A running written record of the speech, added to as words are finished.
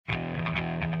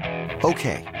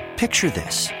Okay, picture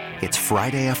this. It's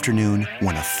Friday afternoon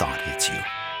when a thought hits you.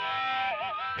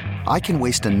 I can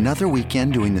waste another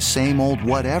weekend doing the same old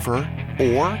whatever,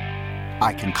 or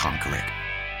I can conquer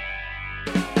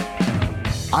it.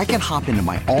 I can hop into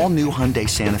my all-new Hyundai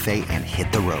Santa Fe and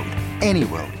hit the road. Any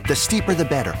road. The steeper, the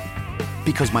better.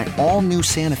 Because my all-new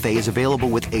Santa Fe is available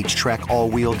with H-Track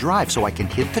all-wheel drive, so I can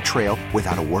hit the trail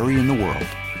without a worry in the world.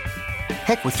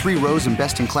 Heck, with 3 rows and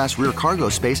best-in-class rear cargo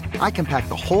space, I can pack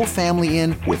the whole family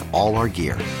in with all our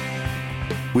gear.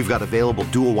 We've got available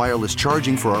dual wireless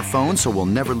charging for our phones, so we'll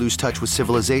never lose touch with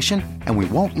civilization, and we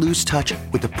won't lose touch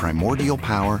with the primordial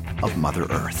power of Mother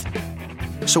Earth.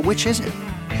 So which is it?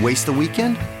 Waste the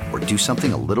weekend or do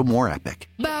something a little more epic?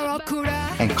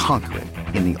 And conquer it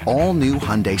in the all-new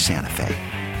Hyundai Santa Fe.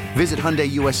 Visit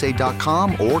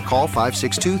HyundaiUSA.com or call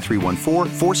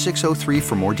 562-314-4603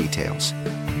 for more details.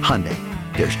 Hyundai,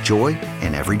 there's joy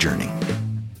in every journey.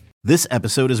 This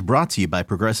episode is brought to you by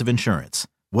Progressive Insurance.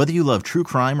 Whether you love true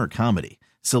crime or comedy,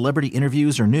 celebrity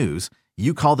interviews or news,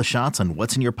 you call the shots on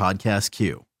what's in your podcast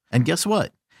queue. And guess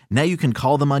what? Now you can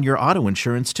call them on your auto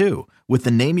insurance too with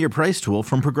the Name Your Price tool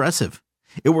from Progressive.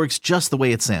 It works just the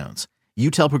way it sounds. You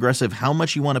tell Progressive how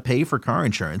much you want to pay for car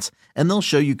insurance, and they'll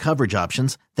show you coverage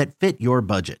options that fit your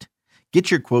budget. Get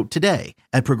your quote today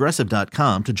at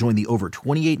Progressive.com to join the over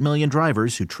 28 million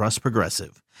drivers who trust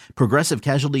Progressive. Progressive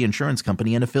Casualty Insurance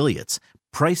Company and Affiliates.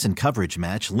 Price and coverage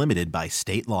match limited by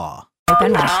state law.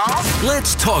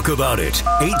 Let's talk about it.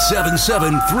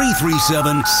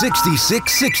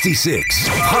 877-337-6666.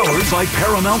 Powered by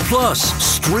Paramount Plus.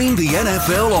 Stream the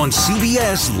NFL on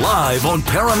CBS live on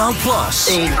Paramount Plus.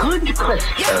 A good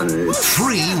question.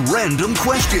 3 random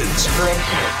questions.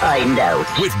 Let's find out.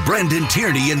 With Brendan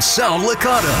Tierney and Sal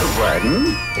Licata.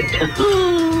 1,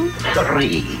 2,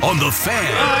 3. On The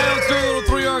Fan. All right, let's do a little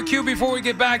 3RQ before we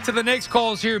get back to the next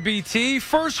calls here, BT.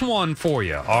 First one for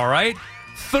you, all right?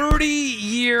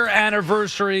 30-year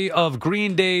anniversary of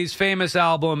Green Day's famous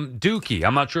album, Dookie.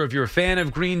 I'm not sure if you're a fan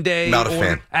of Green Day. Not a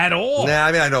fan. At all? Nah,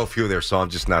 I mean, I know a few of their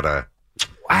songs, just not a...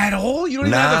 At all? You don't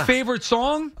even have a favorite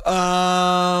song?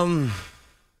 I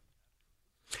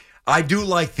do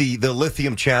like the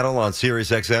Lithium channel on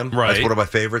Sirius XM. Right. That's one of my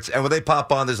favorites. And when they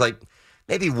pop on, there's like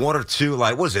maybe 1 or 2,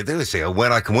 like, what is it? They say,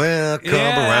 when I come around.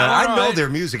 I know their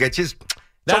music. It's just...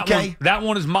 It's okay. That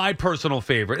one is my personal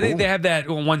favorite. They have that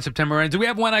when September ends. Do we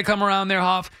have When I Come Around there,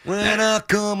 Hoff? When I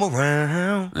come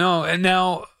around. No, and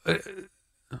now,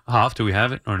 Hoff, do we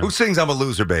have it or no? Who sings I'm a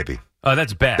Loser, Baby?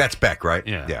 That's Beck. That's Beck, right?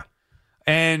 Yeah.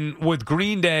 And with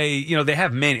Green Day, they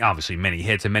have many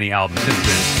hits and many albums since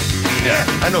then. Yeah,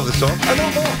 I know the song. I know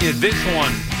them all. Yeah, this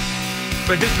one,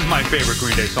 but this is my favorite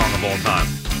Green Day song of all time.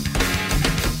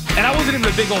 And I wasn't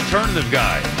even a big alternative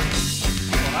guy.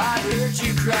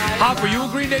 Hop, were you a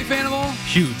Green Day fan at all?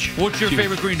 Huge. What's your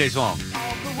favorite Green Day song?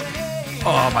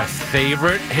 Oh, my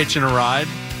favorite, Hitchin' a Ride.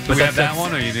 Do we have that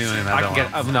one, or you didn't have that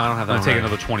one? No, I don't have that one. Take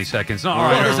another 20 seconds. No, all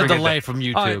Well, right. there's a delay from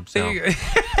YouTube. Right, so.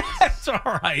 That's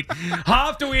all right.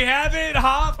 Hop, do we have it?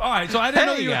 Hop? All right, so I didn't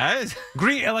know you guys.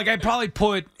 Green, I'd probably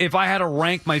put, if I had to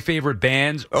rank my favorite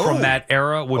bands from that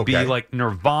era, would be like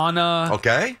Nirvana.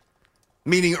 Okay.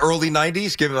 Meaning early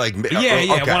 90s? Give it like...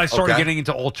 Yeah, when I started getting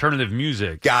into alternative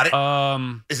music. Got it.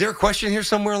 Is there a question here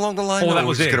somewhere along the line? Oh, that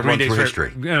was it. Going to run through history.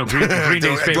 Green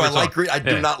Day's favorite do I like song. Green? I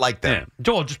do not like them. Yeah.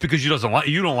 Joel, just because you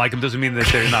don't like them doesn't mean that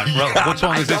they're not relevant. What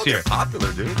song is this here? They're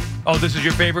popular, dude. Oh, this is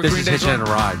your favorite Green Day song? Hitchin' a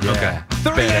Ride, yeah. Okay.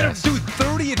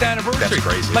 30th anniversary. That's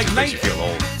crazy. Like makes you feel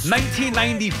old.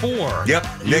 1994. Yep.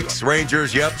 Knicks,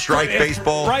 Rangers, strike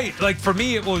baseball. Right. Like for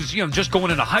me, it was, just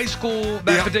going into high school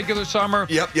that particular summer.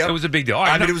 Yep. It was a big deal. All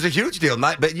right, I mean, it was a huge deal.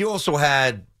 But you also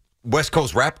had West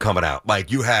Coast rap coming out. Like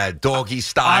you had Doggy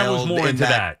Style. I was more into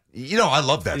that. I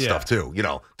love that stuff too.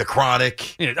 The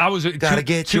Chronic. Yeah, I was gotta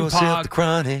get yourself the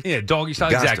Chronic. Yeah, Doggy Style.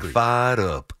 Got exactly. To fight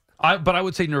up. But I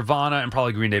would say Nirvana and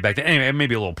probably Green Day back then. Anyway,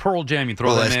 maybe a little Pearl Jam. You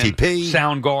throw that STP. in.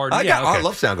 Soundgarden. I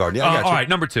love Soundgarden. Yeah, I got you. All right,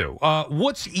 number 2.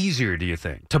 What's easier, do you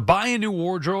think, to buy a new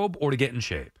wardrobe or to get in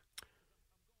shape?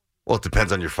 Well, it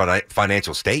depends on your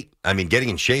financial state. I mean, getting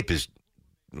in shape is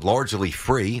largely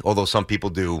free, although some people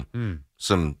do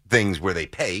some things where they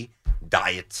pay,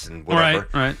 diets and whatever.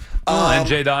 Right.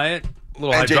 NJ diet.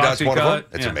 Little NJ Diet's one of them.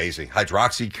 Hydroxy It's amazing.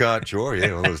 Hydroxy cut, sure,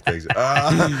 all those things.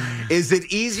 Is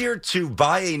it easier to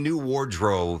buy a new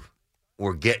wardrobe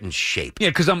or get in shape. Yeah,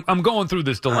 because I'm going through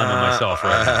this dilemma myself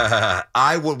right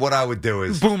now. What I would do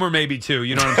is Boomer maybe too.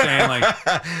 You know what I'm saying?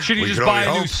 Like, should he We just can buy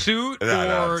only a new hope. suit,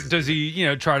 No, or does he,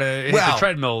 try to hit the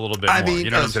treadmill a little bit I more? mean,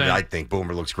 You know what I'm listen, saying? I think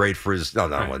Boomer looks great for his.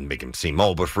 No, I wouldn't make him seem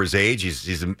old, but for his age,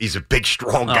 he's a big,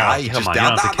 strong guy. come on, you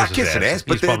don't have to I'm not kiss his kissing ass. ass,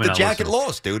 but He's probably the not jacket listening.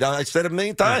 lost, dude. I said it a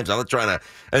million times. I'm not trying to.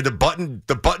 And the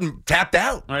button tapped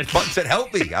out. Right. The button said,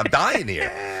 "Help me, I'm dying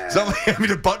here." So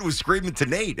the button was screaming to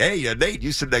Nate, "Hey, Nate,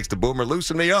 you sit next to Boomer,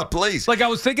 loosen me up, please." Like, I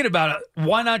was thinking about it.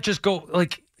 Why not just go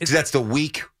like? 'Cause that's the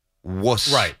weak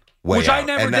wuss Right. way Which I out,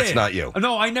 never and did. that's not you.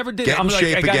 No, I never did. Get I'm in like,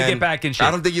 shape I got to again. get back in shape.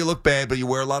 I don't think you look bad, but you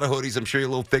wear a lot of hoodies. I'm sure you're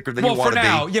a little thicker than you Well, want for to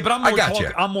now, be. yeah, but I'm I more, got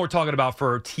you. I'm more talking about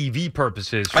for TV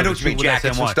purposes. For I know the what you mean, shoot with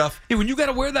jackets and SNY. stuff. Yeah, when you got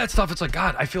to wear that stuff, it's like,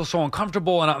 God, I feel so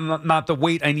uncomfortable, and I'm not the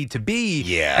weight I need to be.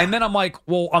 Yeah. And then I'm like,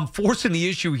 well, I'm forcing the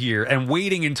issue here and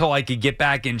waiting until I could get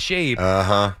back in shape.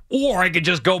 Uh-huh. Or I could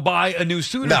just go buy a new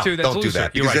suit or two that's don't do looser.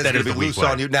 that. You're Because right. that's That is going the to be weak loose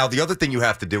way. on you. Now, the other thing you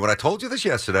have to do, and I told you this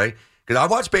yesterday, because I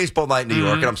watch Baseball Night in New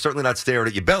York, and I'm certainly not staring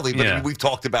at your belly, but Yeah. we've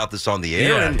talked about this on the air,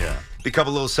 Yeah, and yeah. become a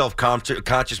little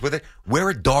self-conscious with it. Wear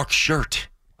a dark shirt.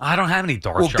 I don't have any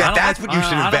dark Well, shirts. that's what you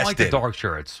should I don't invest like the in. dark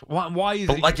shirts. Why is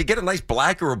But it? like you get a nice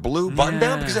black or a blue button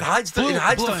down because it hides the Blue-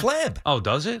 the blue- flab. Oh,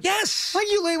 does it? Yes. What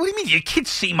do you mean? You can't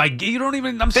see my. You don't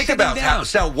even. I'm Think sitting about down. how,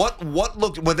 Sal, what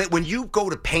looked when you go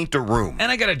to paint a room.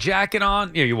 And I got a jacket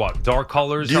on. Yeah, you want dark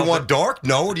colors? Do you help want it? dark?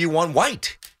 No, or do you want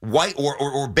white? White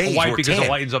or beige White or because tan? it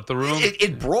lightens up the room?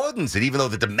 It broadens it, even though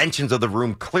the dimensions of the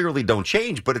room clearly don't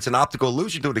change, but it's an optical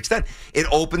illusion to an extent. It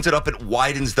opens it up. It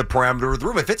widens the parameter of the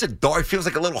room. If it's a dark, it feels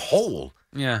like a little hole.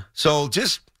 Yeah. So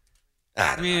just,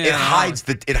 I don't know. Yeah. It hides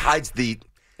the.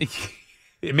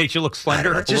 It makes you look I slender.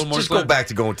 don't know. a little more Just go slender. back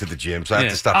to going to the gym. So I have Yeah.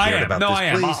 to stop I hearing am. about No, this. I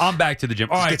am. Please. I'm back to the gym.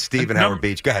 All Just right. get Steve in Howard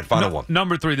Beach. Go ahead. Final one.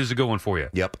 Number 3. This is a good one for you.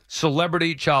 Yep.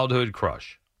 Celebrity childhood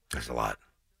crush. There's a lot.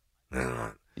 There's a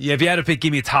lot. Yeah, if you had to pick,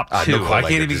 give me a top 2. Nicole I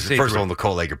can't Eggert. even say First of 3. all,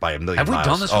 Nicole Eggert by a million Have we miles.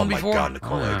 done this oh one my before? God,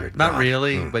 Nicole Oh, yeah. Eggert. Not God.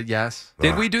 really, but yes.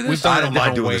 Did we do this? We've done I it don't in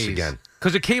mind different doing this ways. again.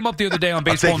 Because it came up the other day on I'll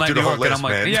Baseball take Night you in through New the York, whole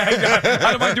and I'm like, list, man.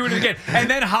 I don't mind doing it again. And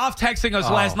then Hoff texting us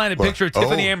last night a picture of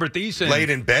Tiffany Amber Thiessen. Laid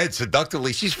in bed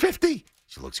seductively. She's 50.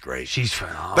 She looks great. She's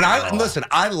phenomenal. But listen,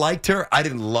 I liked her.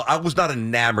 I was not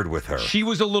enamored with her. She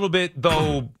was a little bit,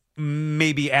 though,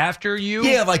 maybe after you.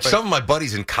 Yeah, like some of my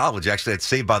buddies in college actually had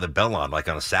Saved by the Bell on, like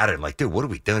on a Saturday. I'm like, dude, what are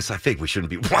we doing? I think we shouldn't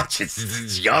be watching.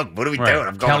 It's young. What are we Right. doing?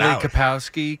 I'm going Kelly out.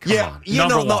 Kapowski. Come on. You know,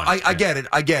 Number one. I get it.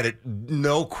 I get it.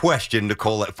 No question,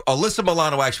 Nicole. Alyssa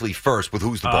Milano actually first with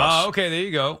Who's the Boss. Okay, there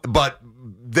you go. But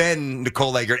then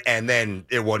Nicole Eggert, and then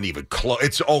it wasn't even close.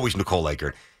 It's always Nicole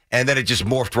Eggert. And then it just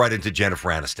morphed right into Jennifer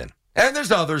Aniston. And there's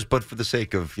others, but for the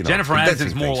sake of, Jennifer condensing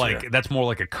Aniston's more things like here. that's more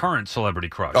like a current celebrity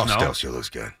crush. Oh, no? still, she looks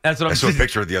good. That's what I'm I saw a saying.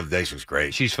 picture of the other day. She was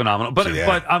great. She's phenomenal. But So,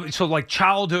 yeah. so like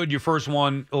childhood, your first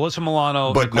one, Alyssa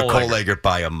Milano, But Nicole Eggert. Eggert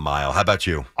by a mile. How about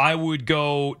you? I would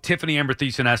go Tiffany Amber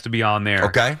Thiessen has to be on there.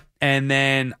 Okay. And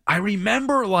then I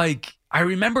remember I like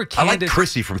Candace.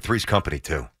 Chrissy from Three's Company,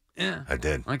 too. Yeah. I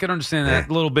did. I can understand that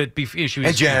a little bit. She was,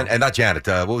 And Janet, and not Janet.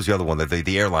 What was the other one?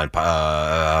 The airline.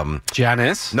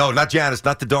 Janice. No, not Janice.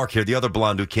 Not the dark hair. The other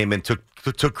blonde who came in took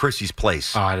Chrissy's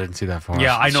place. Oh, I didn't see that far.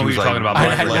 Yeah, I know She who was you're like talking about.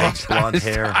 red Blonde legs, hair. blonde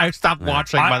hair. I stopped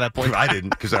watching by that point. I didn't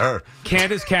because of her.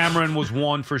 Candace Cameron was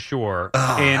one for sure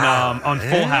Oh, on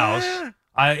Full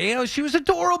House. She was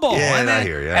adorable. Yeah, and I then,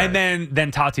 hear you. Yeah. And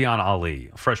then Tatiana Ali,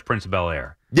 Fresh Prince of Bel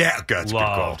Air. Yeah, that's a good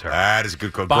call. Loved her. That is a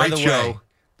good call. By Great the show. way,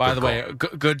 by the way,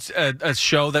 good a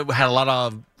show that had a lot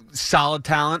of solid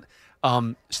talent.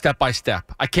 Step by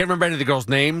Step. I can't remember any of the girls'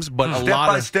 names, but a Step lot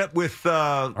by of step with.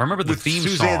 I remember the theme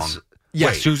song.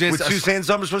 Yes, Wait, Suzanne's- with Suzanne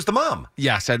Summers was the mom.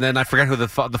 yes, and then I forgot who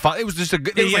the it was just a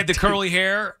good. Yeah, it was he like had the two- curly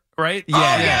hair, right? Oh,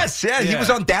 yes, yeah. He Yeah. was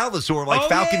on Dallas or like Oh,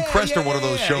 Falcon yeah, Crest or yeah, one of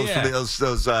those yeah, shows yeah. from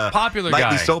those Popular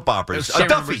nightly guy. soap operas. I can't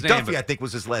remember Duffy, his name, Duffy, but- I think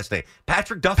was his last name.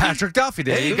 Patrick Duffy. Patrick Duffy.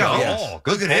 There you go. Yes. Oh,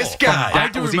 look at this From guy. I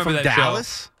do Was he remember from that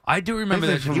Dallas? show. I do remember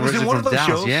that show. He was in one of those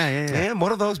Dallas. shows. Yeah.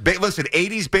 one of those. Listen,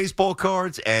 80s baseball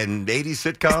cards and 80s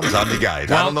sitcoms. I'm the guy. I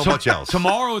don't know much else.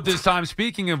 Tomorrow at this time,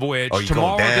 speaking of which, Oh, you're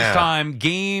tomorrow going at this down. time,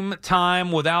 game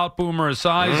time without Boomer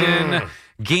Esiason.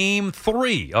 Game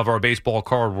 3 of our baseball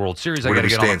card World Series. Where I do got to we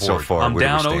get on the stand so board. far? I'm Where do we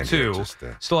down stand here? 0-2. Just,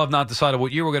 Still have not decided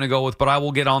what year we're going to go with, but I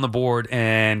will get on the board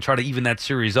and try to even that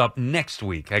series up next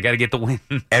week. I got to get the win.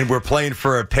 And we're playing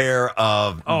for a pair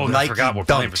of I Nike forgot we're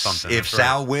playing for Dunks. something. If That's right.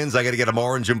 Sal wins, I got to get them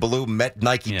orange and blue Met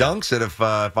Nike Yeah. Dunks. And if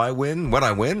I win, when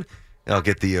I win, I'll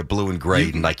get the blue and gray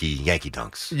Nike Yankee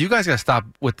Dunks. You guys got to stop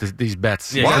with these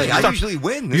bets. Yeah, Why? You I start- usually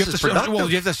win. You This have, is to start, productive. well,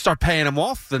 you have to start paying them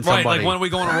off then Right, somebody. like when are we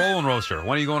going to Rolling Roaster?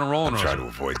 When are you going to Rolling I'm Roaster? trying to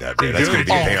avoid that, man. That's going to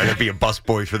be a thing. I'm going to be a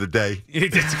busboy for the day.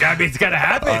 It's got to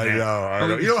happen. I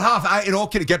know. You know, Hoff, in all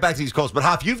kidding, get back to these calls, but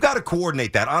Hoff, you've got to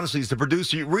coordinate that. Honestly, as the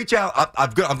producer, you reach out.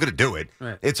 I'm going to do it.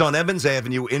 Right. It's on Evans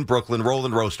Avenue in Brooklyn,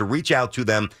 Rolling Roaster. Reach out to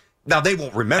them. Now, they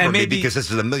won't remember me because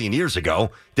this is a million years ago.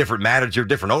 Different manager,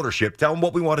 different ownership. Tell them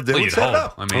what we want to do. Well, and you'd set it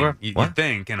hope. up. I mean, you'd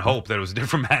think and hope that it was a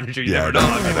different manager. You never no, know.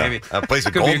 I mean, maybe a place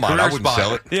of could be gold mine. career I wouldn't spot.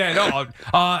 sell it. Yeah, no.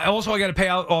 Also, I got to pay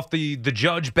out off the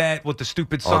judge bet with the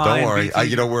stupid sign. Oh, don't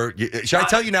worry. BT. Should I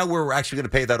tell you now where we're actually going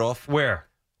to pay that off? Where?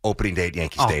 Opening day at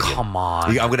Yankee Oh, Stadium. come on.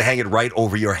 I'm going to hang it right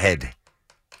over your head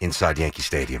inside Yankee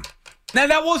Stadium. Now,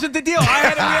 that wasn't the deal. We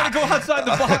had to go outside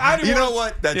the box. You know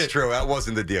what? That's true. That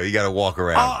wasn't the deal. You got to walk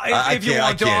around. If you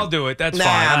want to, I'll do it. That's Nah,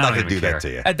 fine. I'm I not don't going to even do care. that to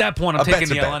you. At that point, I'm A bet's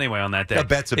taking a the L bet. anyway on that day. A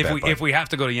bet's a bet, buddy. If we have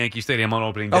to go to Yankee Stadium on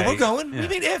opening day. Oh, we're going? Yeah. I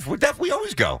mean, if. We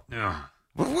always go. Yeah.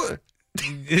 What?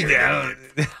 Yeah.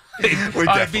 We're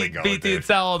definitely going BT there. and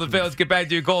Sal, the let's get back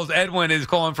to your calls. Edwin is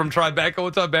calling from Tribeca.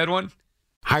 What's up, Edwin?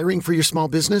 Hiring for your small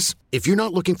business? If you're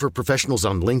not looking for professionals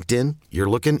on LinkedIn, you're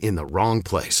looking in the wrong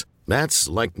place. That's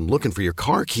like looking for your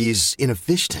car keys in a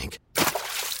fish tank.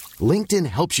 LinkedIn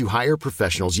helps you hire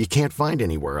professionals you can't find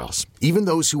anywhere else, even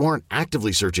those who aren't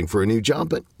actively searching for a new job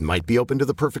but might be open to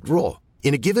the perfect role.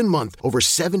 In a given month, over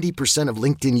 70% of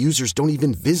LinkedIn users don't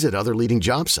even visit other leading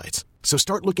job sites. So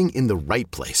start looking in the right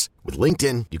place. With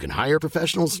LinkedIn, you can hire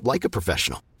professionals like a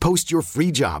professional. Post your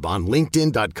free job on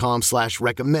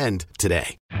linkedin.com/recommend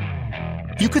today.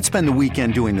 You could spend the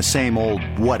weekend doing the same old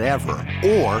whatever,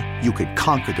 or you could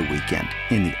conquer the weekend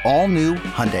in the all-new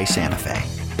Hyundai Santa Fe.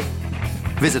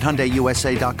 Visit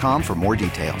HyundaiUSA.com for more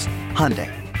details.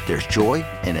 Hyundai, there's joy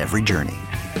in every journey.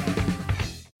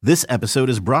 This episode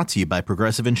is brought to you by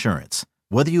Progressive Insurance.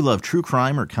 Whether you love true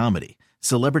crime or comedy,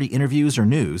 celebrity interviews or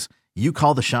news, you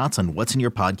call the shots on what's in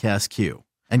your podcast queue.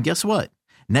 And guess what?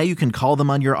 Now you can call them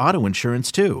on your auto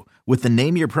insurance too with the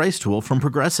Name Your Price tool from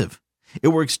Progressive. It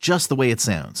works just the way it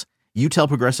sounds. You tell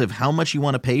Progressive how much you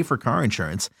want to pay for car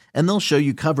insurance, and they'll show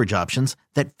you coverage options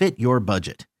that fit your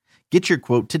budget. Get your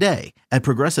quote today at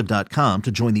Progressive.com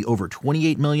to join the over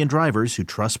 28 million drivers who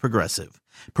trust Progressive.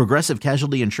 Progressive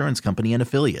Casualty Insurance Company and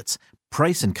Affiliates.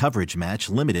 Price and coverage match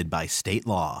limited by state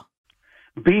law.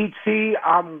 BT,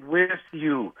 I'm with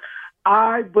you.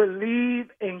 I believe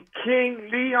in King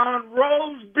Leon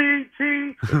Rose,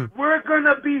 BT. We're going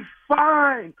to be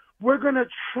fine. We're going to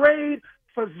trade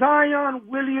for Zion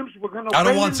Williams. We're going to I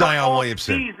don't wait want in Zion the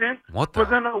Williamson. off-season. What the- We're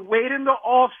going to wait in the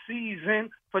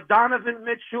off-season for Donovan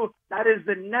Mitchell. That is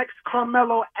the next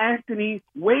Carmelo Anthony.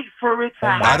 Wait for it to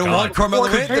happen. I don't want Carmelo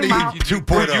Before Anthony him out. 2.0. Could you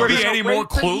be We're any gonna more wait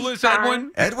till clueless, he's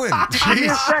signed. Edwin? Edwin, Give me a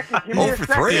jeez. second. Give me 0 a for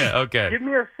second. 3. Yeah, okay. Give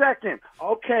me a second.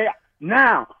 Okay.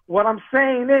 Now, what I'm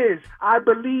saying is, I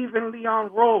believe in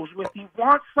Leon Rose. If he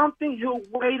wants something, he'll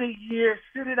wait a year,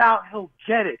 sit it out, he'll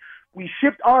get it. We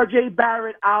shipped R.J.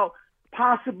 Barrett out.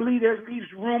 Possibly there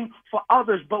leaves room for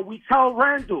others, but we tell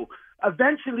Randall,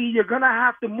 eventually you're going to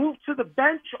have to move to the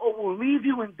bench or we'll leave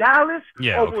you in Dallas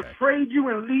Yeah, or okay. we'll trade you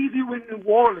and leave you in New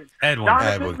Orleans. Edwin,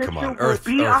 Donovan come on. Mitchell Earth,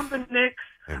 will be Earth. on the Knicks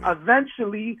Amen.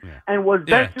 eventually, Yeah. and will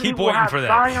Yeah, eventually keep we'll waiting have for that.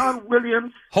 Zion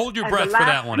Williams. Hold your and breath the for last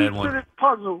that one, piece Edwin. of this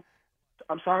puzzle.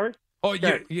 I'm sorry? Oh,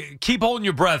 you keep holding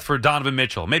your breath for Donovan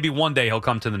Mitchell. Maybe one day he'll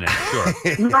come to the Knicks. Sure.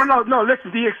 No.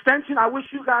 Listen, the extension, I wish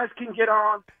you guys can get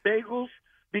on Bagels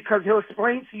because he'll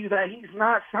explain to you that he's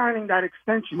not signing that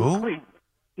extension. Who? Please.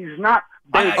 He's not.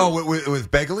 Bagels. Oh,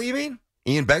 with Begley, you mean?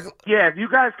 Ian Begley? Yeah, if you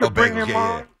guys could bring Bagels, him yeah,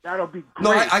 on, yeah. that'll be great.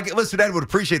 No, I listen, Ed would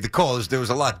appreciate the call. There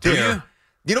was a lot Do there. you?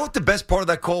 You know what the best part of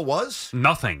that call was?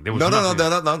 Nothing. There was No.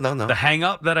 nothing. The hang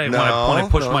up that when I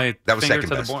pushed my That was finger second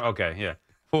to best. the board. Okay, yeah.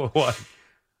 What?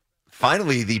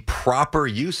 Finally, the proper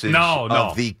usage No.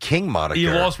 of the King moniker.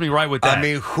 You lost me right with that. I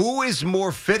mean, who is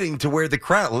more fitting to wear the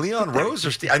crown? Leon Rose or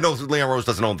Steve? I know Leon Rose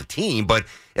doesn't own the team, but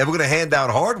if we're going to hand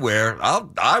out hardware,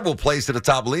 I will place it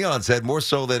atop Leon's head more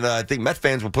so than I think Met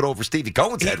fans will put over Stevie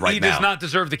Cohen's head right he now. does not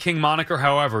deserve the King moniker.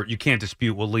 However, you can't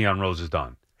dispute what Leon Rose has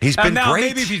done. He's been and now, great.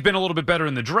 maybe if he's been a little bit better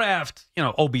in the draft,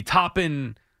 Obi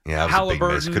Toppin, Yeah, that was a big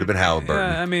Halliburton. miss. Could have been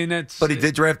Halliburton. Yeah, I mean, it's. But he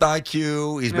did draft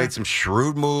IQ. He's made some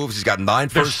shrewd moves. He's got 9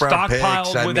 They're first-round picks.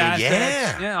 stockpiled with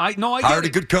assets. Yeah. I get Hired a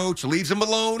it. good coach, leaves him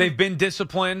alone. They've been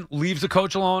disciplined, leaves the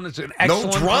coach alone. It's an No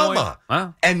excellent drama. point.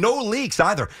 Huh? And no leaks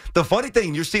either. The funny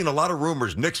thing, you're seeing a lot of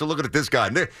rumors. Knicks are looking at this guy.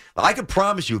 I can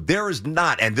promise you, there is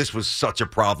not, and this was such a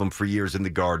problem for years in the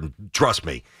Garden, trust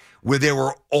me, where there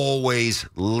were always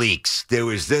leaks. There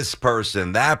was this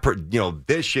person, that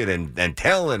this shit, and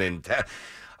telling.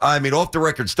 I mean, off the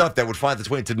record stuff that would find its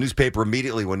way into the newspaper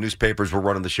immediately when newspapers were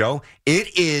running the show.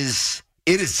 It is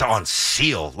on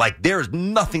seal. Like, there's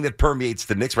nothing that permeates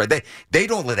the Knicks, right? They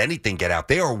don't let anything get out.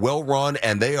 They are well run,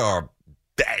 and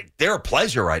they're a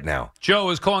pleasure right now. Joe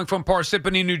is calling from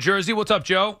Parsippany, New Jersey. What's up,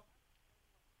 Joe?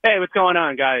 Hey, what's going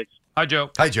on, guys? Hi, Joe.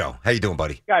 Hi, Joe. How you doing,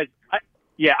 buddy? Guys,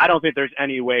 I don't think there's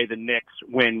any way the Knicks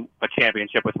win a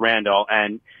championship with Randall,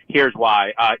 and here's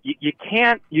why. You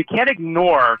can't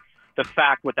ignore the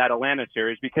fact with that Atlanta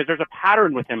series because there's a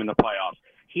pattern with him in the playoffs.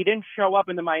 He didn't show up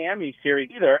in the Miami series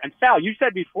either. And Sal, you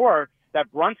said before that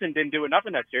Brunson didn't do enough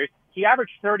in that series. He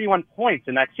averaged 31 points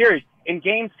in that series. In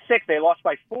Game 6, they lost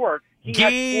by 4.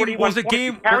 Was it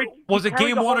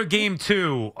game one or game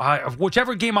two?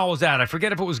 Whichever game I was at, I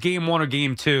forget if it was game 1 or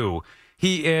game 2.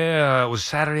 It was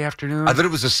Saturday afternoon. I thought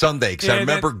it was a Sunday because I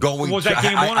remember going. Was that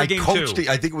game 1 or game 2?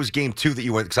 I think it was game 2 that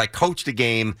you went because I coached a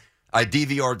game. I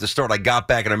DVR'd the start. I got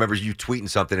back and I remember you tweeting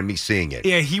something and me seeing it.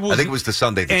 Yeah, he was. I think it was the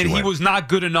Sunday that and you went. He was not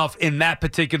good enough in that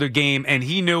particular game, and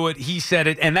he knew it. He said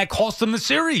it, and that cost him the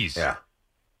series. Yeah.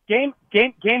 Game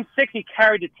 6, he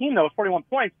carried the team though with 41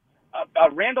 points.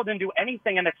 Randall didn't do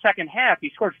anything in the second half.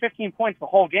 He scored 15 points the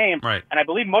whole game, right? And I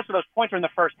believe most of those points were in the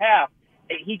first half.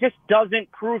 He just doesn't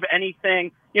prove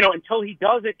anything, until he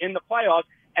does it in the playoffs.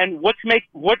 And what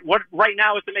right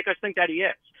now is to make us think that he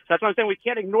is. So that's why I'm saying we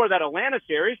can't ignor that Atlanta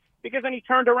series because then he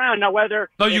turned around. Now whether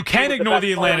you can't ignore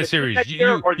the Atlanta series.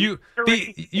 You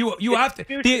have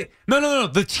to. No.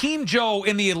 The team, Joe,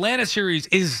 in the Atlanta series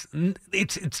is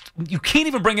it's you can't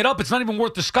even bring it up. It's not even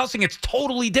worth discussing. It's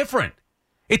totally different.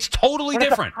 It's totally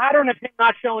different. It's a pattern of him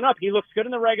not showing up. He looks good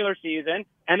in the regular season,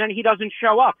 and then he doesn't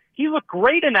show up. He looked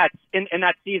great in that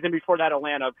season before that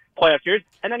Atlanta playoff series,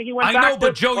 and then he went back to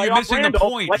but Joe, you're missing the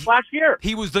point. Like last year.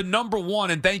 He was the number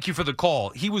one, and thank you for the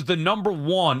call. He was the number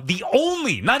one, the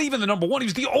only, not even the number one. He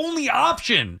was the only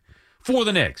option for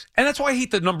the Knicks, and that's why I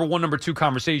hate the number one, number two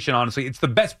conversation. Honestly, it's the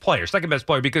best player, second best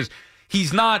player, because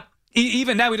he's not.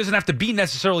 Even now, he doesn't have to be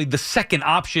necessarily the second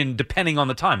option depending on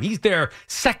the time. He's their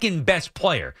second best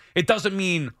player. It doesn't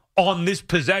mean on this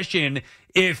possession,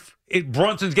 if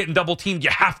Brunson's getting double teamed, you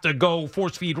have to go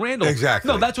force feed Randall.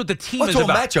 Exactly. No, that's what the team is it's all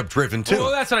about. matchup driven too.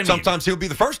 Well, that's what I mean. Sometimes he'll be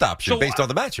the first option based on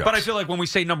the matchup. But I feel like when we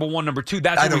say number one, number two,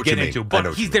 that's what we get into.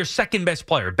 But he's their second best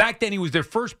player. Back then, he was their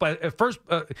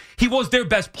he was their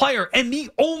best player and the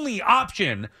only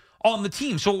option on the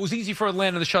team. So it was easy for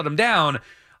Atlanta to shut him down.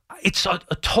 It's a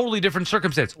totally different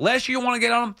circumstance. Last year, you want to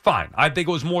get on him? Fine. I think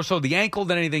it was more so the ankle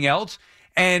than anything else.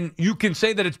 And you can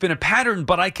say that it's been a pattern,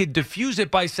 but I could diffuse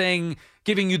it by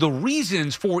giving you the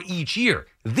reasons for each year.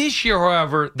 This year,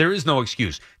 however, there is no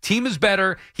excuse. Team is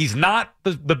better. He's not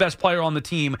the best player on the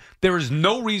team. There is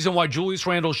no reason why Julius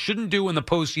Randle shouldn't do in the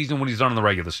postseason what he's done in the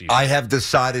regular season. I have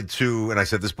decided to, and I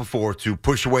said this before, to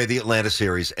push away the Atlanta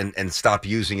series and stop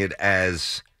using it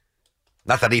as...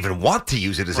 Not that I even want to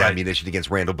use it as ammunition against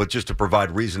Randall, but just to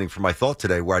provide reasoning for my thought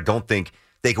today where I don't think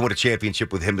they can win a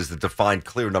championship with him as the defined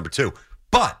clear number two.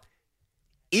 But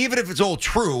even if it's all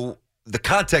true, the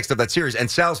context of that series, and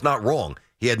Sal's not wrong,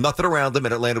 he had nothing around him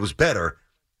and Atlanta was better.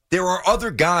 There are other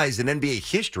guys in NBA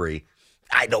history.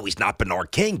 I know he's not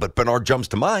Bernard King, but Bernard jumps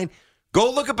to mind.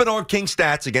 Go look at Bernard King's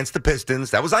stats against the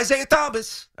Pistons. That was Isaiah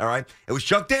Thomas, all right? It was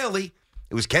Chuck Daly.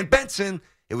 It was Kent Benson.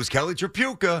 It was Kelly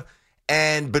Tripucka.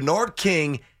 And Bernard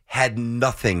King had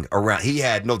nothing around. He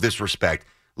had, no disrespect,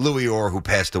 Louis Orr, who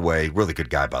passed away, really good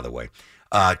guy, by the way.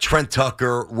 Trent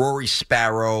Tucker, Rory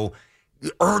Sparrow,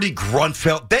 Ernie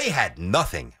Grunfeld. They had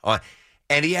nothing.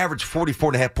 And he averaged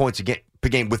 44.5 points per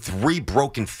game with 3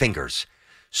 broken fingers.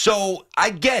 So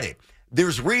I get it.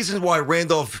 There's reasons why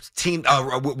Randolph's team,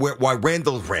 why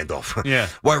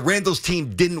Randall's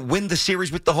team didn't win the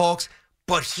series with the Hawks.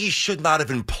 But he should not have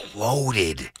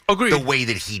imploded the way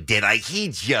that he did. He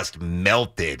just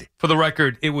melted. For the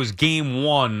record, it was game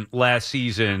 1 last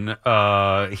season,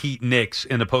 Heat Knicks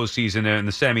in the postseason in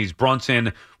the semis.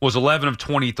 Brunson was 11 of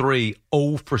 23,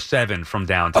 0 for 7 from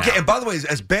downtown. Okay, and by the way,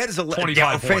 as bad as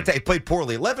 25 points. He played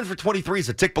poorly. 11 for 23 is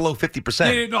a tick below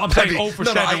 50%. No, I'm saying 0 for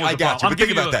 7 was I got you, but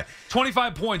think about that.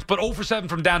 25 points, but 0 for 7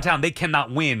 from downtown. They cannot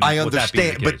win. I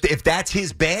understand, but if that's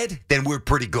his bad, then we're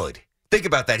pretty good. Think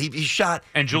about that. He shot.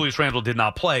 And Julius Randle did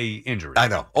not play injured. I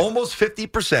know. Almost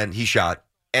 50% he shot.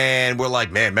 And we're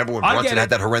like, man, remember when Brunson had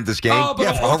that horrendous game?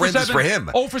 Horrendous for him.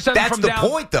 0 for 7 That's from the down.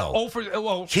 point,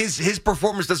 though. His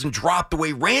performance doesn't drop the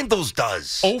way Randall's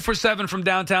does. 0 for 7 from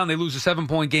downtown. They lose a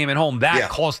 7-point game at home. That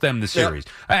cost them the series.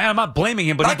 And I'm not blaming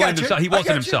him, but he blamed himself. He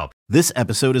wasn't himself. This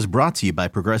episode is brought to you by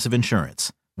Progressive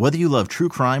Insurance. Whether you love true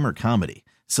crime or comedy,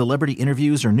 celebrity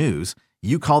interviews or news,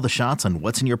 you call the shots on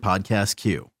what's in your podcast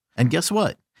queue. And guess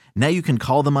what? Now you can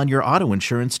call them on your auto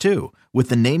insurance too with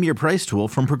the Name Your Price tool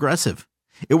from Progressive.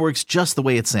 It works just the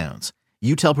way it sounds.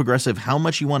 You tell Progressive how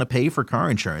much you want to pay for car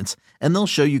insurance, and they'll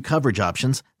show you coverage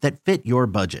options that fit your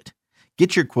budget.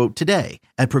 Get your quote today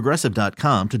at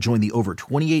Progressive.com to join the over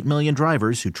 28 million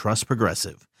drivers who trust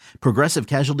Progressive. Progressive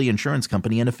Casualty Insurance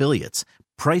Company and Affiliates.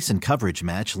 Price and coverage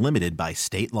match limited by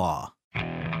state law.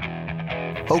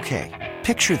 Okay,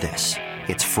 picture this.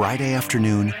 It's Friday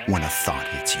afternoon when a thought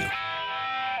hits you.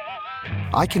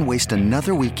 I can waste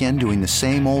another weekend doing the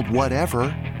same old whatever,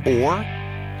 or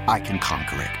I can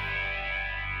conquer it.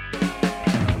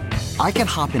 I can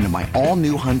hop into my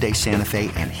all-new Hyundai Santa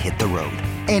Fe and hit the road.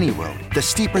 Any road. The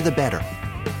steeper the better.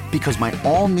 Because my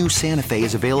all-new Santa Fe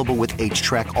is available with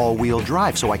H-Track all-wheel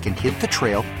drive, so I can hit the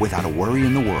trail without a worry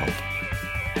in the world.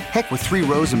 Heck, with 3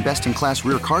 rows and best-in-class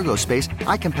rear cargo space,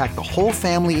 I can pack the whole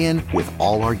family in with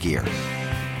all our gear.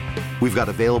 We've got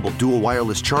available dual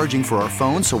wireless charging for our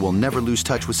phones, so we'll never lose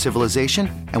touch with civilization,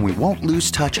 and we won't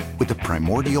lose touch with the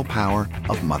primordial power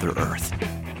of Mother Earth.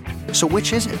 So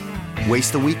which is it?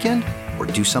 Waste the weekend or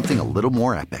do something a little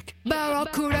more epic?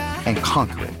 And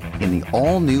conquer it in the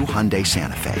all-new Hyundai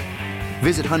Santa Fe.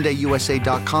 Visit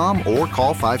HyundaiUSA.com or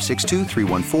call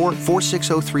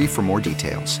 562-314-4603 for more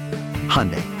details.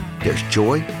 Hyundai, there's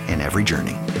joy in every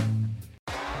journey.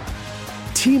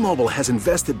 T-Mobile has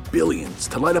invested billions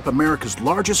to light up America's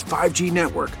largest 5G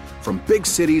network, from big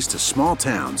cities to small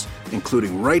towns,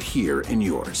 including right here in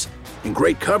yours. And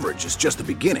great coverage is just the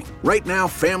beginning. Right now,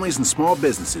 families and small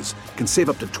businesses can save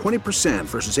up to 20%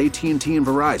 versus AT&T and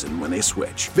Verizon when they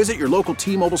switch. Visit your local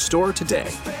T-Mobile store today.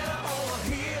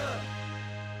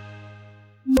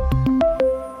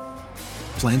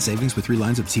 Plan savings with 3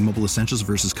 lines of T-Mobile Essentials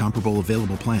versus comparable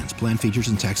available plans. Plan features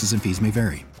and taxes and fees may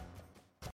vary.